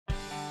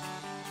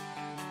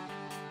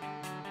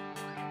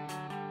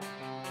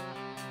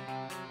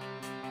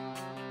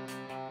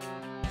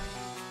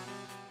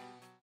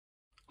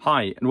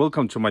Hi and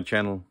welcome to my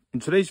channel. In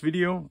today's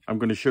video I'm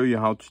going to show you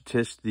how to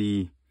test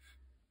the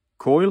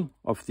coil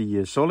of the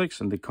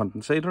Solex and the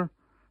condensator.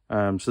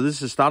 So this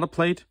is a starter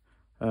plate.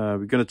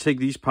 We're going to take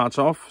these parts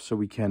off so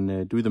we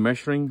can do the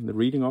measuring, the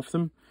reading of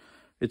them.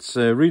 It's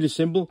really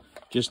simple.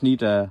 Just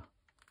need a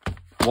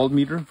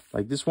voltmeter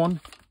like this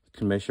one. It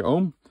can measure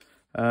ohm,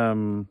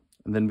 and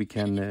then we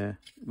can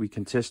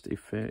test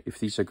if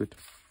these are good.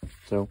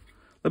 So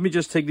let me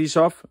just take these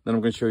off, then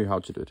I'm going to show you how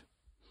to do it.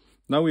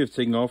 Now we have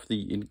taken off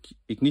the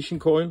ignition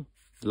coil,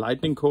 the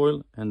lightning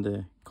coil, and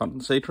the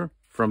condensator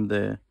from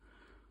the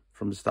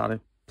starter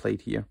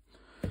plate here.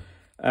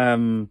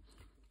 We're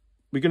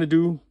going to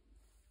do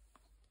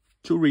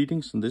two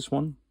readings on this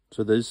one.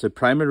 So there's a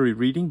primary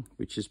reading,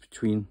 which is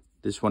between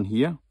this one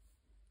here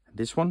and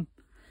this one,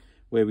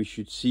 where we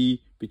should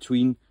see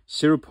between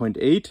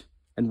 0.8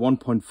 and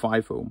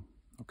 1.5 ohm.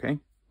 Okay.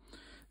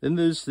 Then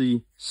there's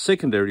the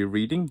secondary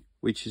reading,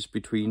 which is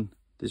between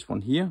this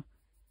one here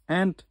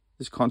and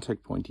this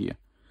contact point here.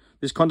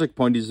 This contact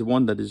point is the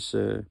one that is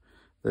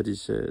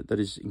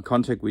in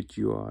contact with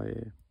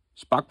your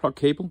spark plug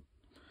cable,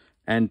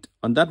 and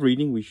on that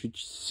reading we should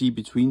see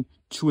between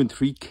 2 and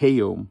 3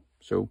 k ohm,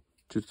 so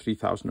 2 to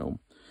 3,000 ohm.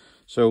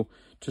 So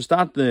to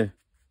start with,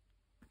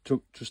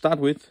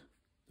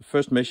 the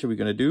first measure we're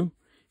going to do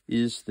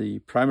is the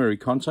primary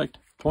contact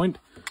point.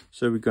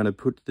 So we're going to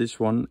put this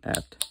one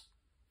at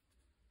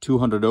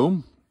 200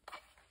 ohm,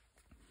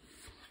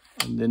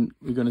 and then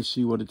we're going to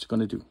see what it's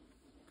going to do.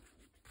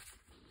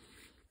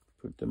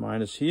 Put the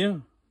minus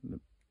here, the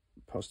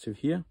positive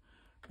here,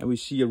 and we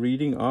see a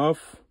reading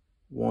of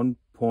 1.5,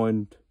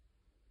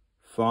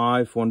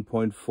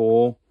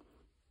 1.4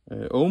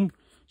 ohm.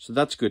 So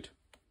that's good.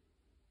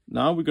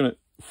 Now we're going to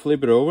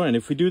flip it over, and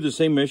if we do the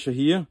same measure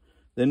here,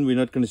 then we're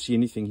not going to see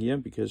anything here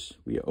because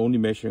we are only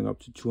measuring up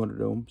to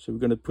 200 ohm. So we're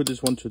going to put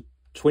this one to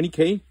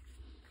 20k.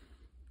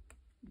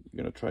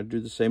 We're going to try to do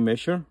the same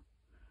measure,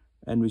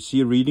 and we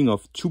see a reading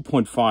of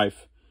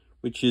 2.5.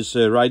 which is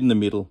right in the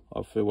middle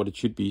of what it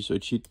should be. So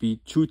it should be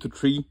 2 to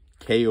 3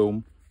 k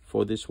ohm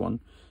for this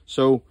one.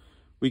 So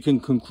we can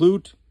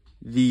conclude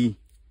the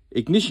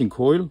ignition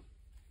coil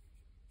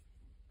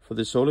for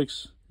the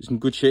Solex is in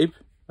good shape.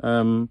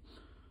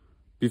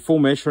 Before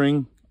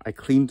measuring, I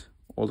cleaned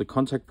all the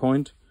contact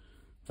point.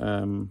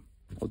 I'll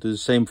do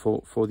the same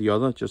for the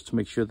other, just to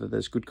make sure that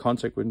there's good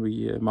contact when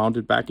we mount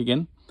it back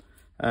again.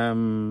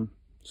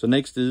 So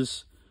next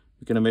is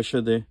we're going to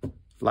measure the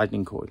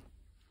lightning coil.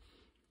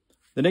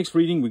 The next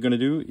reading we're going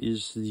to do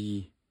is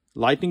the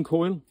lightning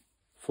coil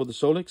for the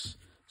Solex.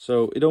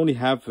 So it only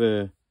have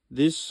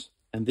this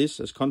and this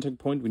as contact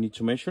point we need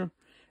to measure.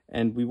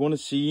 And we want to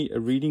see a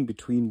reading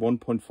between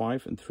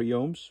 1.5 and 3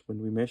 ohms when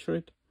we measure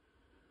it.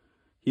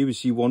 Here we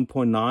see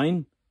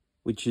 1.9,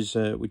 which is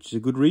a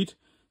good read.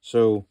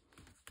 So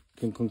we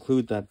can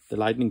conclude that the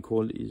lightning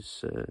coil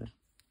is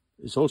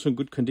also in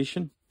good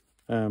condition.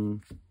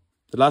 The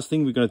last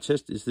thing we're going to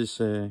test is this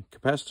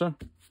capacitor.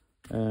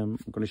 I'm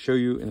going to show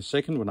you in a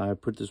second when I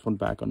put this one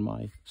back on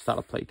my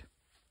starter plate.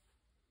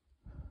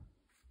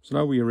 So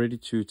now we are ready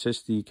to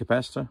test the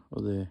capacitor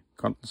or the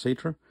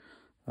condensator.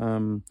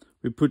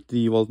 We put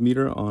the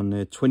voltmeter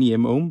on 20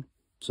 ohm,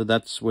 so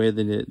that's where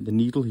the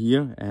needle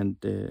here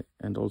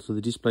and also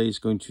the display is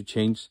going to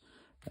change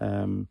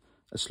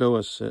as slow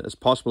as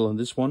possible on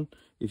this one.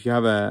 If you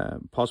have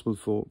a possible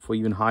for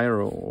even higher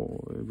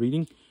or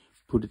reading,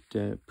 put it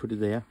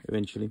there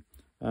eventually.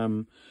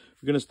 We're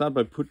going to start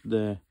by putting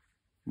the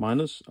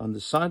minus on the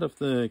side of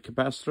the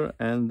capacitor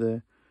and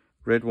the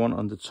red one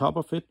on the top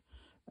of it,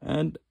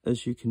 and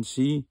as you can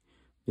see,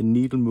 the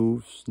needle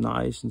moves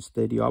nice and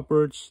steady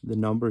upwards. The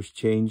numbers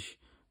change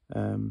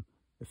a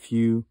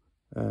few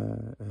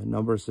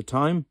numbers at a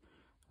time.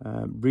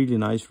 Really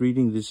nice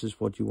reading. This is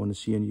what you want to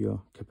see on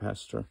your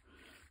capacitor.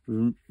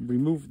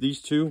 Remove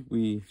these two,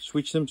 we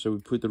switch them, so we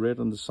put the red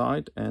on the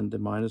side and the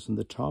minus on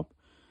the top,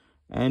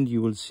 and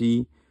you will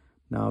see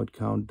now it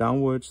counts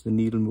downwards. The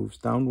needle moves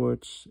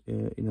downwards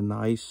in a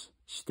nice,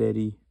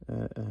 steady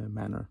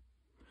manner.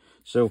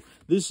 So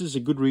this is a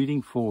good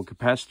reading for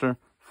capacitor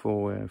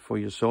for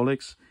your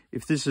Solex.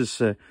 If this is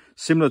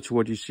similar to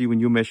what you see when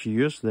you measure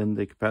yours, then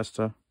the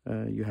capacitor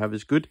you have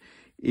is good.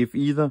 If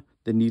either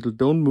the needle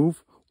don't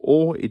move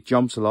or it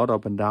jumps a lot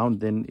up and down,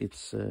 then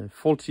it's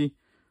faulty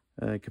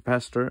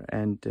capacitor,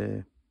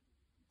 and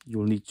you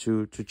will need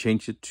to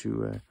change it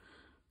to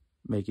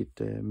make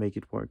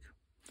it work.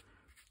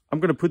 I'm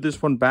going to put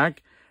this one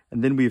back,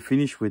 and then we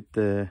finish with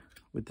the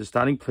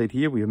starting plate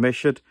here. We have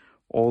measured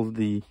all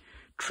the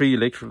 3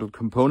 electrical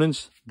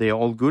components. They are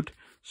all good,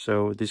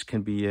 so this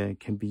can be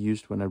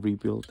used when I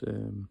rebuild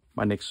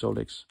my next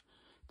Solex.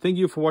 Thank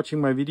you for watching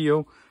my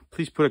video.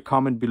 Please put a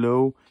comment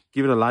below,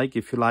 give it a like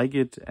if you like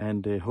it,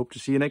 and hope to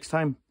see you next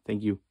time.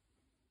 Thank you.